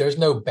no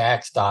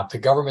backstop. The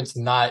government's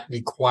not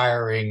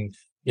requiring,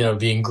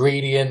 the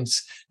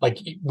ingredients. Like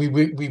we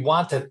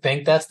want to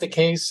think that's the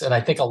case. And I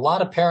think a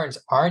lot of parents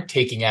aren't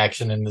taking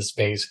action in this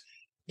space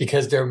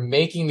because they're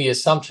making the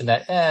assumption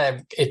that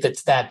if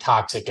it's that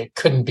toxic, it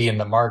couldn't be in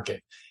the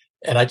market.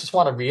 And I just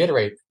want to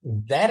reiterate,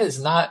 that is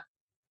not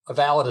a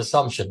valid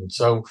assumption.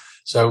 So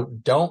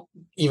don't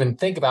even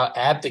think about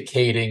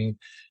abdicating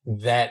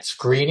that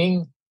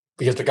screening,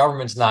 because the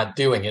government's not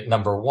doing it,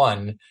 number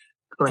one.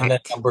 Correct. And then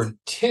number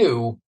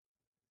two,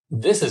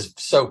 this is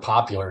so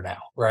popular now,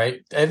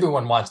 right?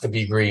 Everyone wants to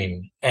be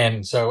green.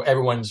 And so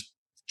everyone's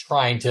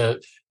trying to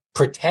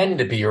pretend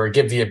to be or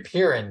give the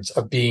appearance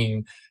of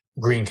being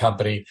green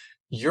company.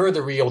 You're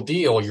the real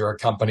deal. You're a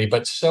company,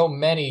 but so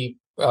many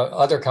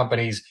other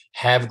companies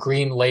have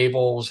green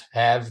labels,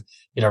 have,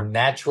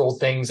 natural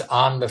things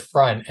on the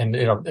front. And,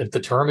 the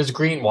term is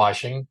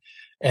greenwashing.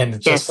 And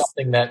it's just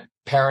something that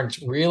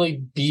parents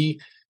really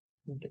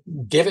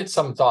give it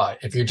some thought.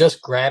 If you're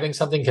just grabbing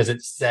something because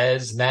it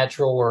says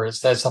natural or it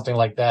says something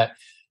like that,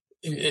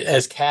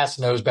 as Cass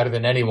knows better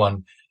than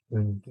anyone,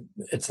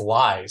 it's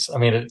lies. I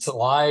mean, it's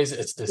lies.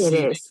 It's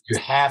deceiving. You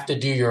have to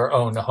do your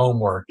own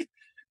homework.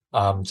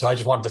 So I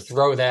just wanted to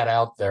throw that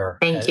out there.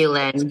 Thank you,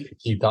 Len.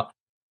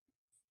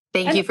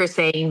 Thank you for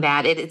saying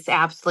that. It's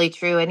absolutely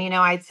true. And,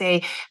 I'd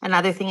say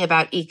another thing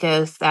about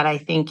ECOS that I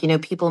think,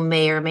 people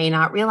may or may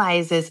not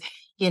realize is,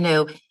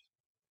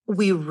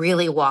 We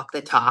really walk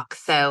the talk.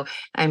 So,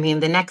 I mean,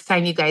 the next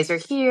time you guys are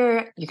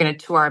here, you're going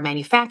to tour our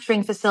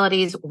manufacturing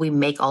facilities. We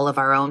make all of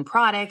our own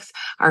products.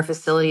 Our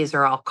facilities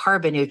are all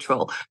carbon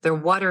neutral. They're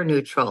water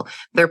neutral.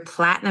 They're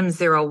platinum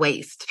zero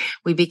waste.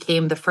 We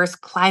became the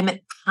first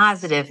climate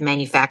positive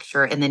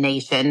manufacturer in the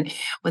nation.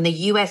 When the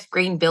U.S.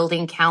 Green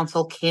Building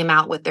Council came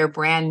out with their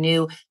brand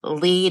new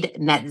LEED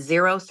net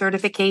zero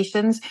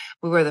certifications,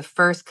 we were the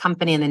first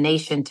company in the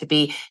nation to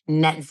be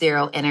net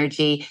zero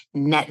energy,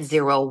 net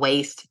zero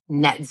waste,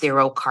 net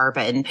zero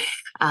carbon.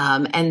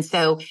 And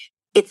so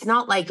it's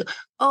not like,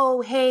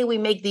 oh, hey, we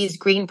make these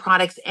green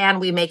products and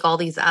we make all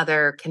these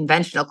other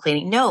conventional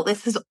cleaning. No,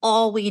 this is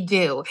all we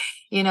do.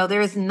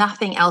 There is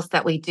nothing else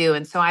that we do.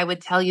 And so I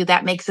would tell you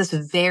that makes us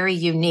very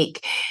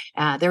unique.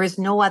 There is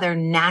no other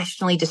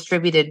nationally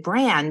distributed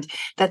brand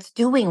that's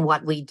doing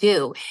what we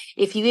do.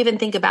 If you even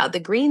think about the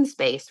green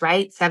space,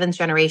 right? Seventh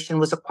Generation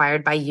was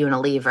acquired by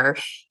Unilever,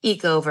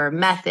 Ecover,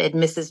 Method,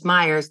 Mrs.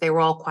 Myers, they were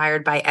all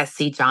acquired by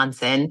SC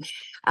Johnson.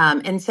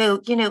 And so,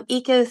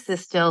 ECOS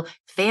is still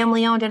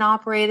family owned and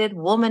operated,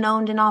 woman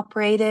owned and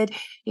operated.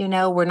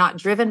 We're not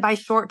driven by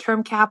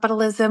short-term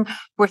capitalism.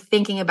 We're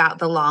thinking about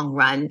the long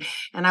run.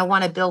 And I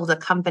want to build a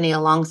company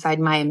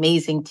alongside my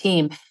amazing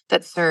team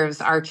that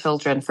serves our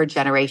children for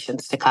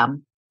generations to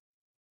come.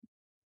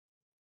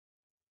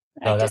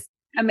 Just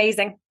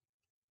amazing.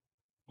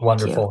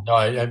 Wonderful. No,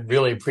 I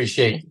really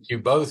appreciate you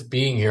both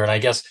being here. And I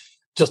guess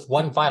just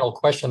one final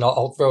question,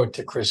 I'll throw it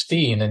to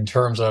Christine in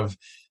terms of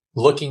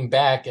looking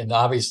back, and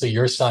obviously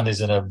your son is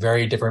in a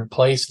very different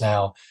place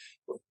now.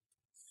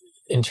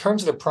 In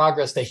terms of the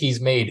progress that he's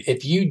made,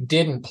 if you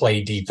didn't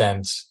play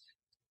defense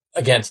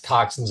against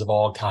toxins of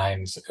all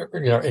kinds,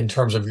 in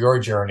terms of your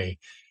journey,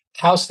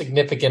 how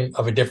significant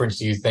of a difference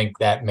do you think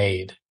that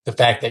made? The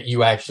fact that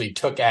you actually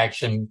took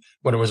action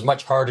when it was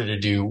much harder to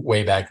do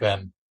way back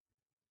then?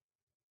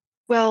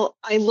 Well,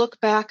 I look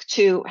back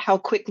to how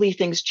quickly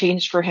things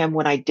changed for him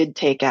when I did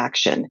take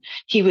action.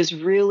 He was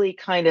really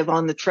kind of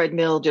on the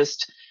treadmill,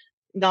 just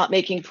not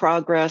making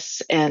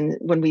progress. And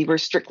when we were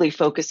strictly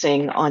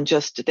focusing on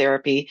just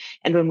therapy,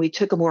 and when we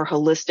took a more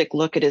holistic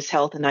look at his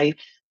health, and I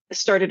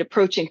started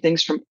approaching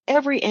things from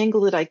every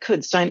angle that I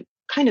could,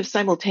 kind of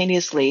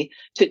simultaneously,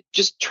 to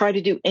just try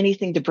to do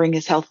anything to bring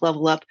his health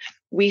level up,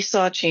 we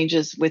saw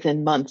changes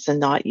within months and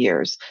not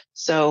years.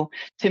 So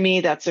to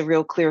me, that's a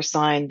real clear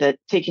sign that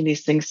taking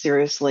these things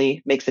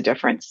seriously makes a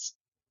difference.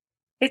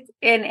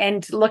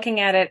 And looking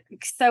at it,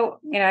 so,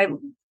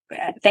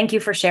 thank you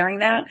for sharing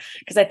that,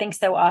 because I think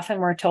so often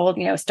we're told,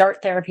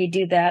 start therapy,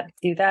 do that,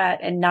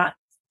 and not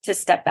to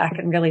step back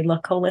and really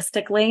look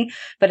holistically.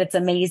 But it's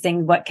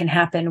amazing what can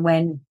happen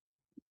when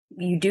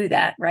you do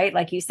that, right?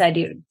 Like you said,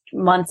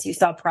 months you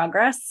saw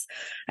progress.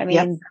 I mean,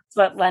 That's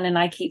what Len and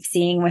I keep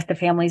seeing with the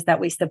families that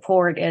we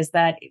support, is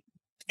that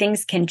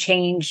things can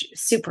change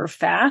super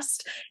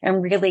fast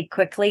and really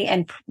quickly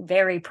and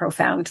very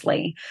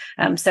profoundly.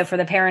 So for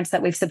the parents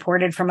that we've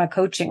supported from a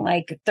coaching,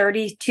 like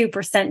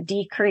 32%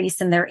 decrease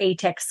in their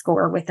ATEC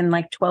score within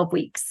like 12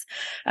 weeks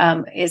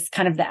is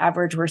kind of the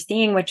average we're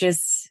seeing, which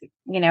is,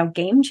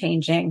 game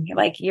changing.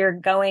 Like you're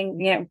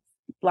going,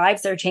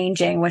 lives are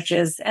changing,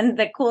 and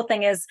the cool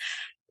thing is,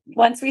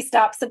 once we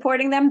stop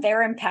supporting them,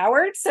 they're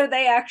empowered. So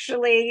they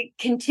actually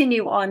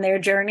continue on their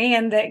journey,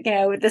 and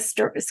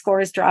the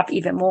scores drop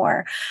even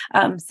more.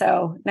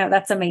 So no,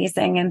 that's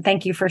amazing. And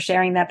thank you for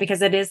sharing that,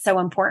 because it is so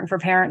important for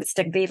parents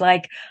to be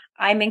like,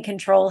 I'm in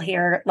control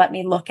here. Let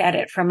me look at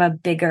it from a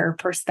bigger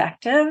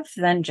perspective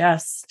than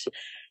just,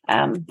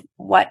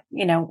 what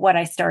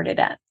I started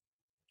at,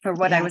 or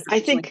what I was.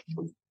 I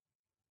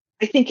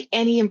think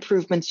any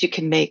improvements you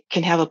can make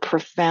can have a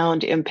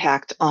profound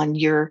impact on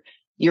your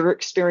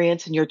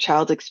experience and your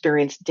child's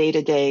experience day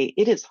to day.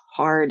 It is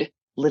hard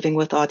living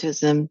with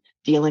autism,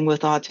 dealing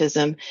with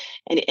autism,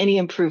 and any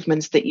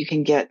improvements that you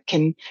can get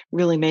can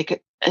really make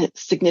a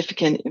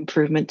significant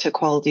improvement to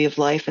quality of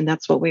life. And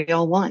that's what we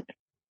all want.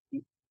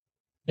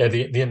 Yeah,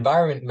 the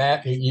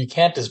environment, you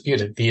can't dispute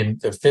it.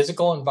 The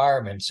physical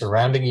environment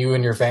surrounding you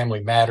and your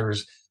family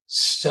matters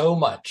so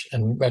much,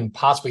 and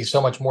possibly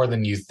so much more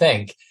than you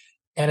think.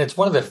 And it's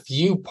one of the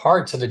few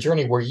parts of the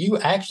journey where you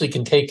actually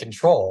can take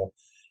control.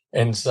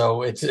 And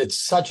so it's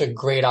such a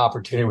great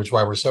opportunity, which is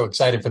why we're so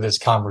excited for this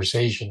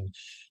conversation,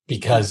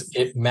 because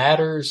it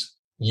matters.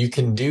 You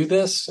can do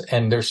this,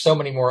 and there's so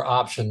many more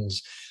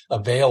options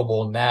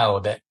available now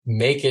that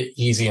make it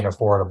easy and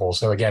affordable.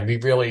 So again, we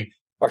really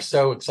are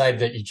so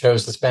excited that you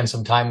chose to spend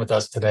some time with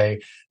us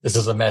today. This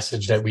is a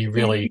message that we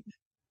really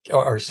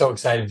are so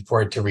excited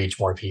for it to reach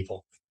more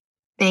people.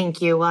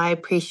 Thank you. Well, I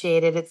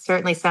appreciate it. It's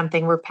certainly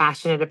something we're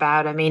passionate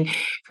about. I mean,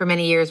 for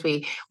many years,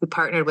 we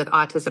partnered with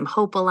Autism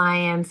Hope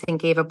Alliance and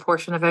gave a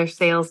portion of our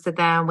sales to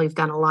them. We've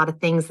done a lot of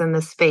things in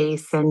the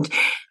space, and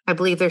I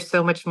believe there's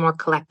so much more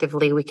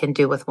collectively we can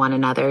do with one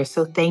another.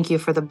 So thank you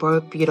for the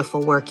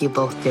beautiful work you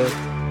both do.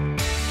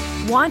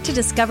 Want to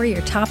discover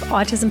your top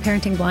autism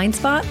parenting blind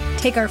spot?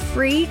 Take our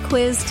free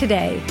quiz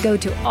today. Go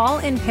to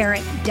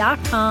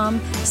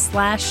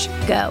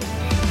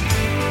allinparent.com/go.